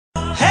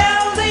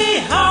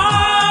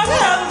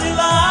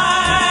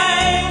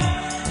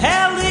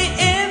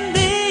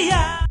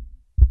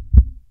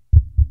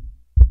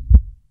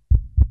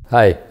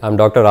Hi, I'm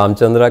Dr.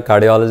 Ramchandra,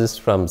 cardiologist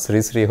from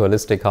Sri Sri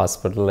Holistic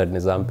Hospital at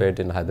Nizampet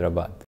in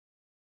Hyderabad.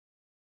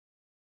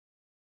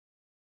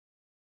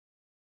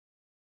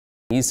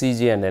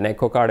 ECG and an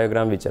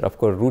echocardiogram, which are of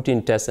course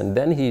routine tests, and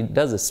then he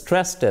does a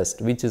stress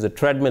test, which is a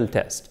treadmill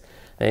test.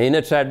 And in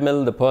a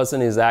treadmill, the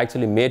person is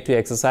actually made to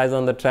exercise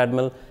on the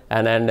treadmill,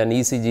 and an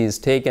ECG is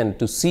taken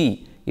to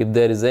see if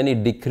there is any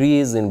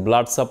decrease in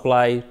blood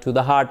supply to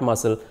the heart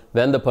muscle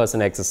when the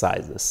person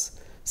exercises.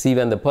 See,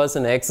 when the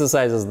person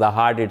exercises, the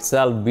heart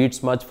itself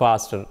beats much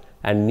faster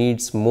and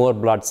needs more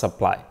blood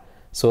supply.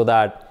 So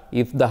that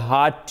if the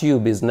heart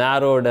tube is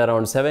narrowed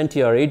around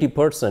 70 or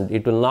 80%,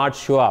 it will not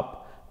show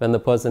up when the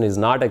person is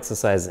not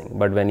exercising.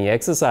 But when he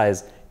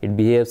exercises, it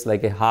behaves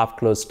like a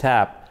half-closed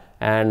tap,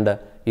 and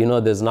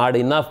there's not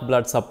enough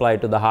blood supply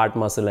to the heart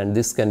muscle, and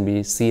this can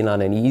be seen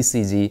on an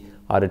ECG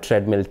or a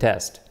treadmill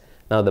test.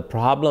 Now, the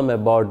problem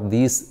about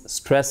these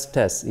stress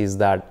tests is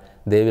that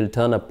they will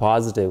turn up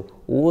positive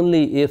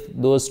only if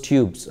those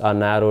tubes are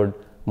narrowed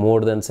more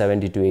than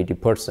 70 to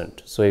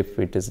 80%. So if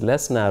it is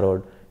less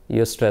narrowed,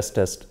 your stress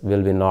test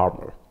will be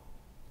normal.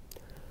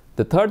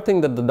 The third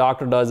thing that the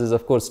doctor does is,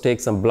 of course, take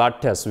some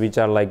blood tests, which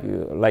are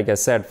like I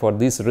said, for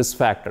these risk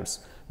factors.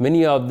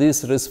 Many of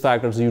these risk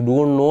factors, you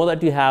don't know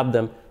that you have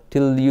them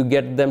till you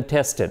get them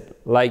tested,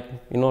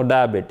 like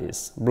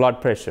diabetes,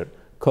 blood pressure,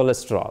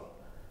 cholesterol.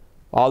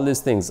 All these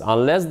things,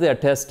 unless they are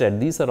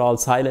tested, these are all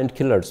silent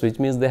killers, which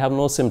means they have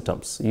no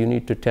symptoms. You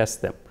need to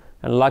test them.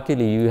 And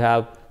luckily, you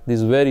have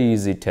these very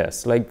easy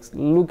tests. Like,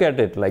 look at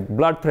it, like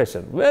blood pressure,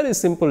 very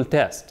simple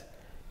test.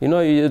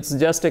 It's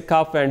just a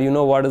cuff, and you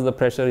know what is the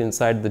pressure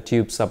inside the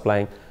tube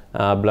supplying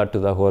blood to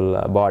the whole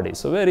body.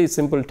 So very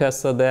simple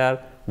tests are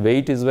there.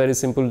 Weight is very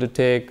simple to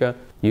take.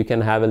 You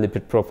can have a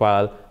lipid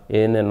profile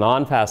in a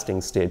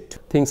non-fasting state.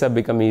 Things have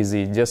become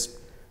easy. Just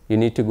you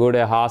need to go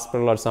to a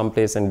hospital or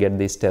someplace and get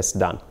these tests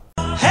done.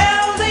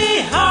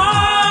 Healthy heart.